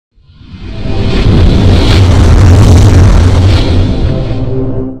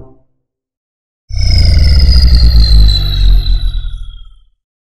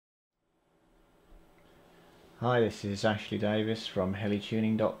Hi, this is Ashley Davis from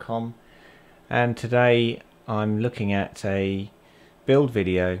helituning.com, and today I'm looking at a build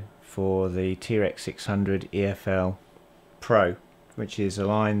video for the T-Rex 600 EFL Pro, which is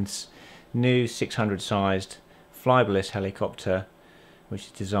Align's new 600 sized flybarless helicopter, which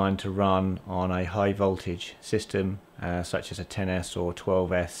is designed to run on a high voltage system such as a 10S or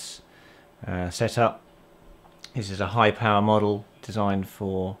 12S setup. This is a high power model designed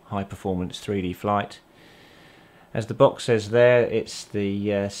for high performance 3D flight. As the box says there, it's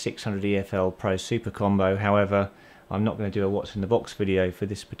the 600 EFL Pro Super Combo. However, I'm not going to do a what's in the box video for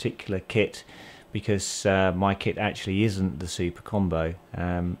this particular kit because my kit actually isn't the Super Combo.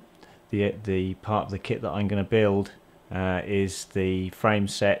 The part of the kit that I'm going to build is the frame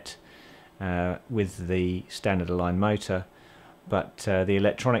set with the standard Align motor, but the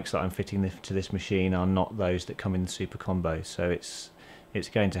electronics that I'm fitting to this machine are not those that come in the Super Combo. So it's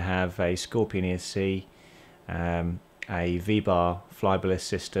going to have a Scorpion ESC, a V-bar flybarless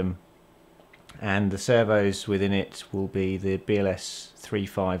system, and the servos within it will be the BLS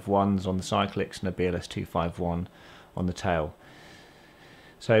 351s on the Cyclix and a BLS 251 on the tail.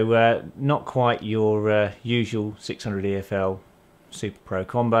 So not quite your usual 600 EFL Super Pro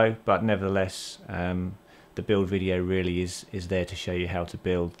combo, but nevertheless the build video really is there to show you how to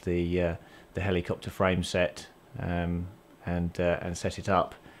build the helicopter frame set and set it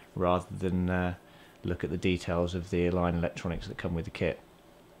up, rather than look at the details of the Align electronics that come with the kit.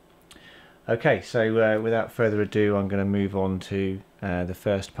 Okay, so without further ado, I'm going to move on to the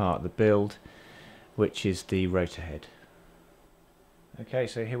first part of the build, which is the rotor head. Okay,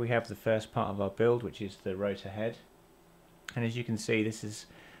 so here we have the first part of our build, which is the rotor head, and as you can see, this is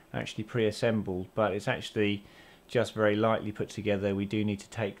actually pre-assembled, but it's actually just very lightly put together. We do need to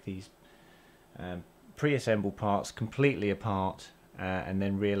take these pre-assembled parts completely apart and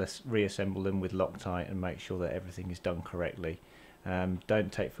then reassemble them with Loctite and make sure that everything is done correctly.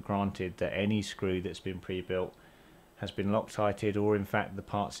 Don't take for granted that any screw that's been pre-built has been Loctited, or in fact the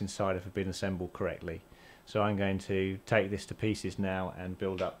parts inside have been assembled correctly. So I'm going to take this to pieces now and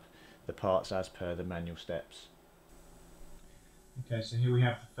build up the parts as per the manual steps. Okay, so here we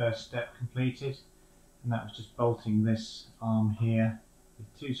have the first step completed, and that was just bolting this arm here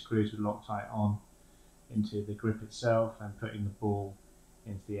with two screws with Loctite on into the grip itself, and putting the ball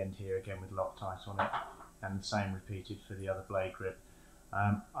into the end here again with Loctite on it, and the same repeated for the other blade grip.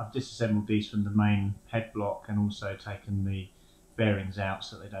 I've disassembled these from the main head block and also taken the bearings out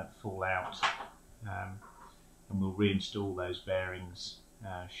so they don't fall out, and we'll reinstall those bearings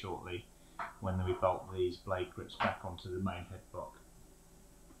shortly when we bolt these blade grips back onto the main head block.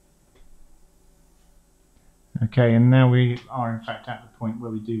 Okay, and now we are in fact at the point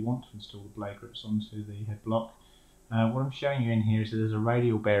where we do want to install the blade grips onto the head block. What I'm showing you in here is that there's a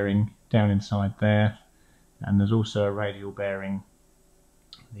radial bearing down inside there, and there's also a radial bearing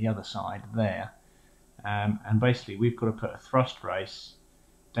on the other side there, and basically we've got to put a thrust race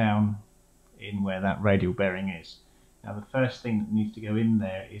down in where that radial bearing is. Now the first thing that needs to go in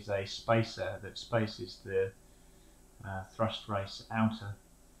there is a spacer that spaces the thrust race outer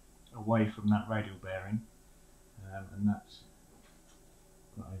away from that radial bearing. And that's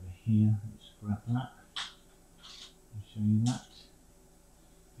got over here. Let's grab that and show you that.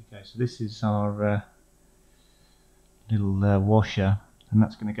 Okay, so this is our little washer, and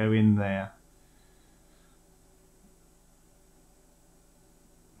that's going to go in there.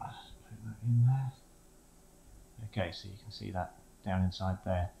 Let's put that in there. Okay, so you can see that down inside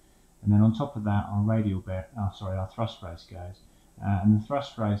there, and then on top of that our radial bear, our thrust race goes, and the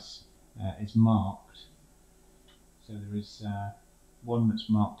thrust race is marked. So there is one that's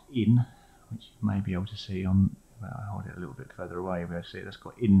marked in, which you may be able to see on, well, I hold it a little bit further away, you'll be able to see it, that's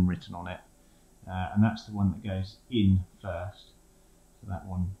got in written on it, and that's the one that goes in first. So that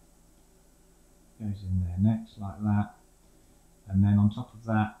one goes in there next, like that, and then on top of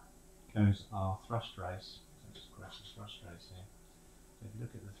that goes our thrust race. So just grab the thrust race here. So if you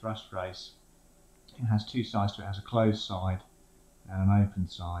look at the thrust race, it has two sides to it. It has a closed side and an open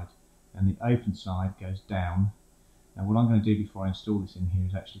side, and the open side goes down. Now what I'm going to do before I install this in here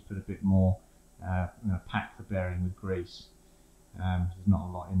is actually put a bit more, I'm going to pack the bearing with grease. There's not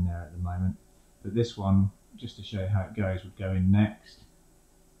a lot in there at the moment, but this one, just to show you how it goes, would go in next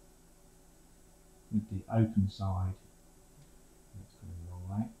with the open side. Let's go the wrong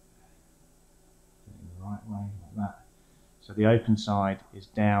way. Put it in the right way, like that. So the open side is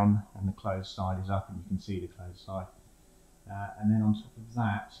down and the closed side is up, and you can see the closed side. And then on top of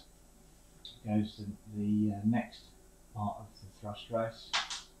that goes the next part of the thrust race,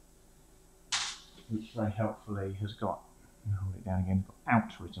 which very helpfully has got, hold it down again, got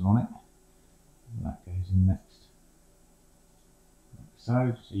out written on it. And that goes in next, like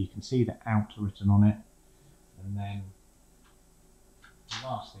so you can see the out written on it. And then the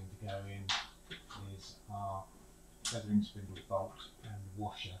last thing to go in is our feathering spindle bolt and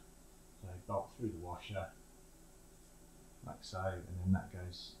washer. So bolt through the washer like so, and then that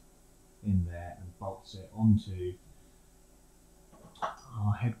goes in there and bolts it onto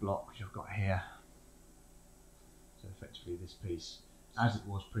our head block, which I've got here. So effectively this piece, as it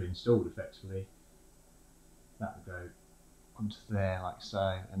was pre-installed effectively, that will go onto there like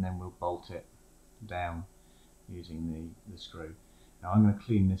so, and then we'll bolt it down using the screw. Now I'm going to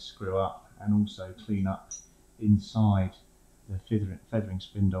clean this screw up and also clean up inside the feathering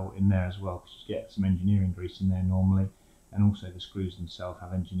spindle in there as well, because you get some engineering grease in there normally, and also the screws themselves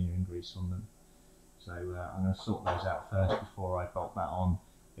have engineering grease on them. So I'm going to sort those out first before I bolt that on,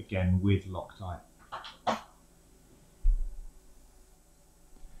 again with Loctite.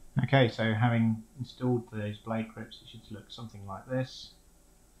 Okay, so having installed those blade grips, it should look something like this.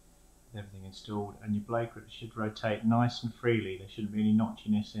 With everything installed, and your blade grips should rotate nice and freely. There shouldn't be any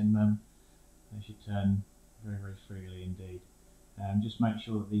notchiness in them. They should turn very, very freely indeed. Just make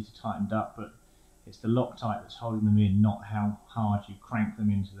sure that these are tightened up, but it's the Loctite that's holding them in, not how hard you crank them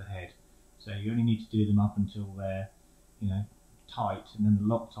into the head. So you only need to do them up until they're, tight, and then the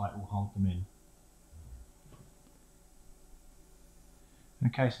Loctite will hold them in.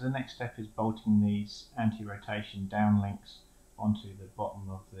 Okay, so the next step is bolting these anti-rotation down links onto the bottom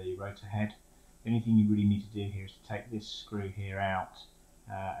of the rotor head. The only thing you really need to do here is to take this screw here out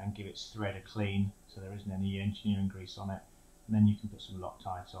and give its thread a clean, so there isn't any engineering grease on it, and then you can put some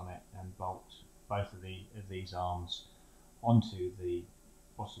Loctite on it and bolt both of these arms onto the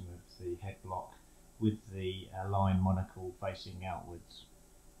bottom of the head block with the line monocle facing outwards.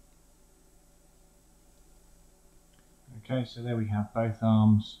 Okay, so there we have both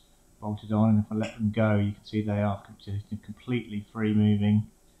arms bolted on, and if I let them go, you can see they are completely free moving.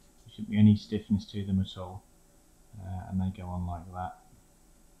 There shouldn't be any stiffness to them at all, and they go on like that,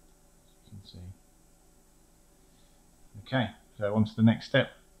 as you can see. Okay, so on to the next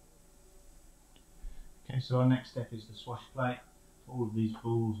step. Okay, so our next step is the swash plate. All of these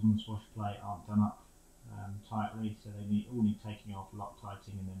balls on the swash plate aren't done up tightly, so they all need taking off,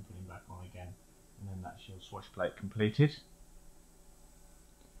 Loctiting, and then putting back on again, and then that's your swash plate completed.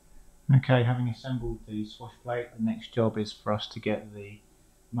 Okay, having assembled the swash plate, the next job is for us to get the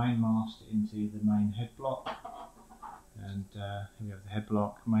main mast into the main head block. And here we have the head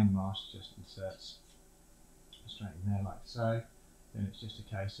block. Main mast just inserts straight in there like so. Then it's just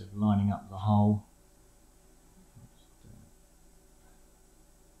a case of lining up the hole.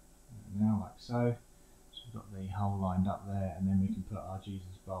 Now like so. So we've got the hole lined up there, and then we can put our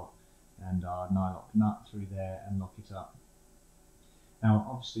Jesus bolt and our nylock nut through there and lock it up. Now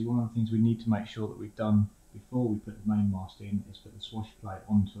obviously one of the things we need to make sure that we've done before we put the main mast in is put the swash plate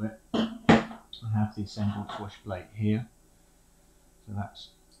onto it. I have the assembled swash plate here, so that's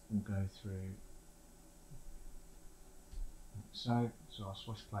will go through like so. So our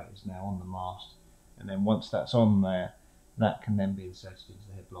swash plate is now on the mast, and then once that's on there, that can then be inserted into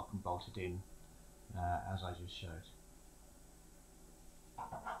the head block and bolted in as I just showed.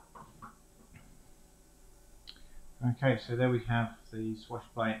 Okay, so there we have the swash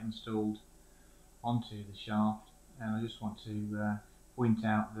plate installed onto the shaft, and I just want to point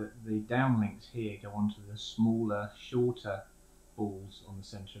out that the downlinks here go onto the smaller, shorter balls on the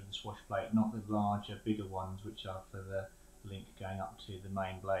centre of the swash plate, not the larger, bigger ones which are for the link going up to the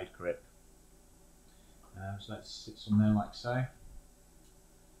main blade grip. So that sits on there like so,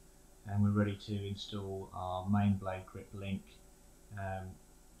 and we're ready to install our main blade grip link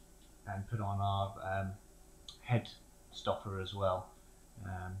and put on our head stopper as well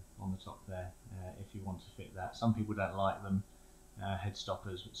on the top there, if you want to fit that. Some people don't like them, head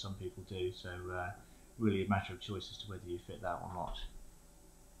stoppers, but some people do, so really a matter of choice as to whether you fit that or not.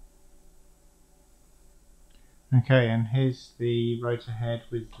 Okay, and here's the rotor head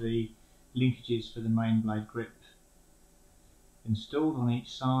with the linkages for the main blade grip installed on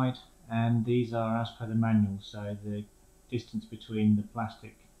each side, and these are as per the manual, so the distance between the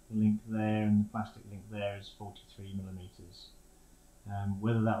plastic link there and the plastic link there is 43mm.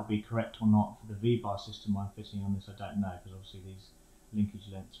 Whether that will be correct or not for the V-bar system I'm fitting on this, I don't know, because obviously these linkage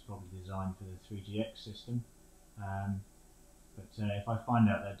lengths are probably designed for the 3GX system, but if I find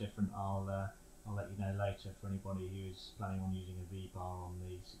out they're different, I'll let you know later for anybody who is planning on using a V-bar on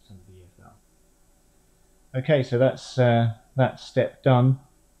the 600 EFL. Okay, so that's that step done.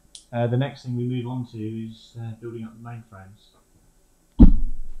 The next thing we move on to is building up the mainframes.